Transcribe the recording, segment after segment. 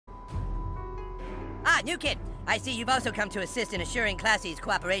Ah, new kid. I see you've also come to assist in assuring Classy's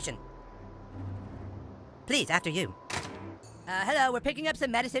cooperation. Please, after you. Hello, we're picking up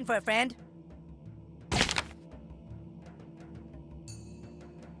some medicine for a friend.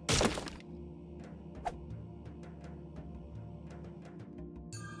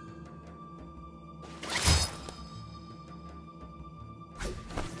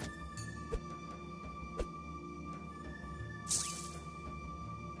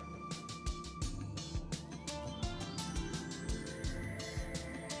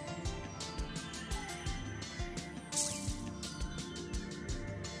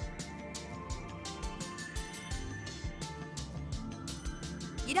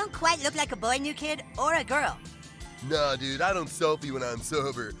 You don't quite look like a boy, new kid, or a girl. Nah, dude, I don't selfie when I'm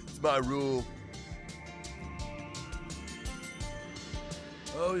sober. It's my rule.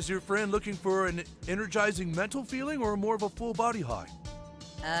 Oh, is your friend looking for an energizing mental feeling or more of a full body high?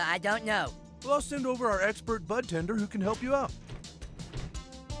 I don't know. Well, I'll send over our expert bud tender who can help you out.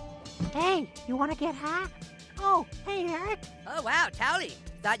 Hey, you want to get high? Oh, hey, Eric. Oh, wow, Towelie.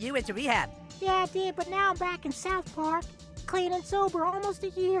 Thought you went to rehab. Yeah, I did, but now I'm back in South Park. Clean and sober almost a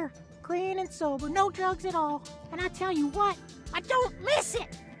year. Clean and sober, no drugs at all. And I tell you what, I don't miss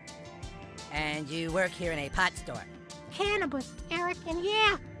it. And you work here in a pot store. Cannabis, Eric, and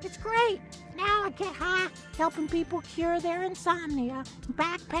yeah, it's great. Now I get high, helping people cure their insomnia,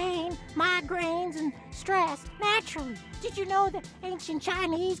 back pain, migraines, and stress naturally. Did you know that ancient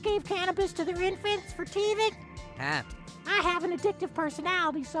Chinese gave cannabis to their infants for teething? Huh. I have an addictive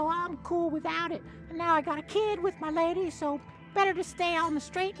personality, so I'm cool without it. And now I got a kid with my lady, so better to stay on the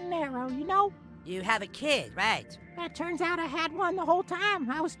straight and narrow, you know? You have a kid, right? It turns out I had one the whole time.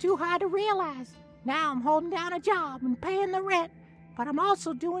 I was too high to realize. Now I'm holding down a job and paying the rent. But I'm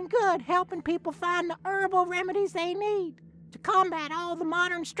also doing good, helping people find the herbal remedies they need to combat all the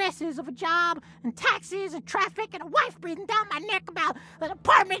modern stresses of a job and taxes and traffic and a wife breathing down my neck about an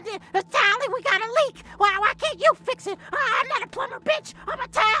apartment. Towelie, we got a leak. Why can't you fix it? I'm not a plumber, bitch. I'm a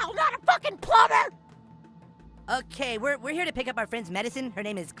towel, not a fucking plumber. Okay, we're here to pick up our friend's medicine. Her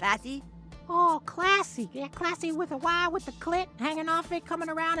name is Classy. Oh, Classy. Yeah, Classy with a Y with the clit hanging off it, coming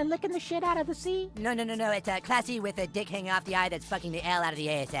around and licking the shit out of the sea. No. It's Classy with a dick hanging off the eye that's fucking the L out of the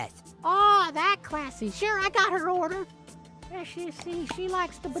ASS. Oh, that Classy. Sure, I got her order. Yeah, she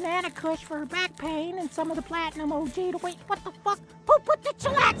likes the banana kush for her back pain and some of the platinum OG to wait. What the fuck? Who put the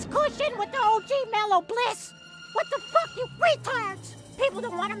chillax kush in with the OG mellow bliss? What the fuck, you retards? People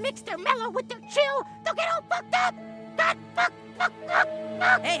don't want to mix their mellow with their chill. They'll get all fucked up. God, fuck.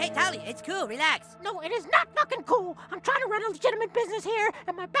 Hey, Towelie, it's cool. Relax. No, it is not fucking cool. I'm trying to run a legitimate business here,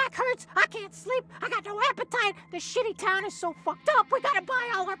 and my back hurts. I can't sleep. I got no appetite. This shitty town is so fucked up. We gotta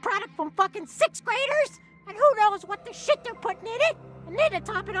buy all our product from fucking 6th graders. And who knows what the shit they're putting in it? And then to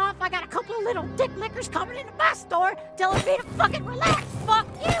top it off, I got a couple of little dick lickers coming into my store telling me to fucking relax. Fuck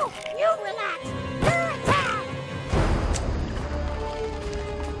you. You relax.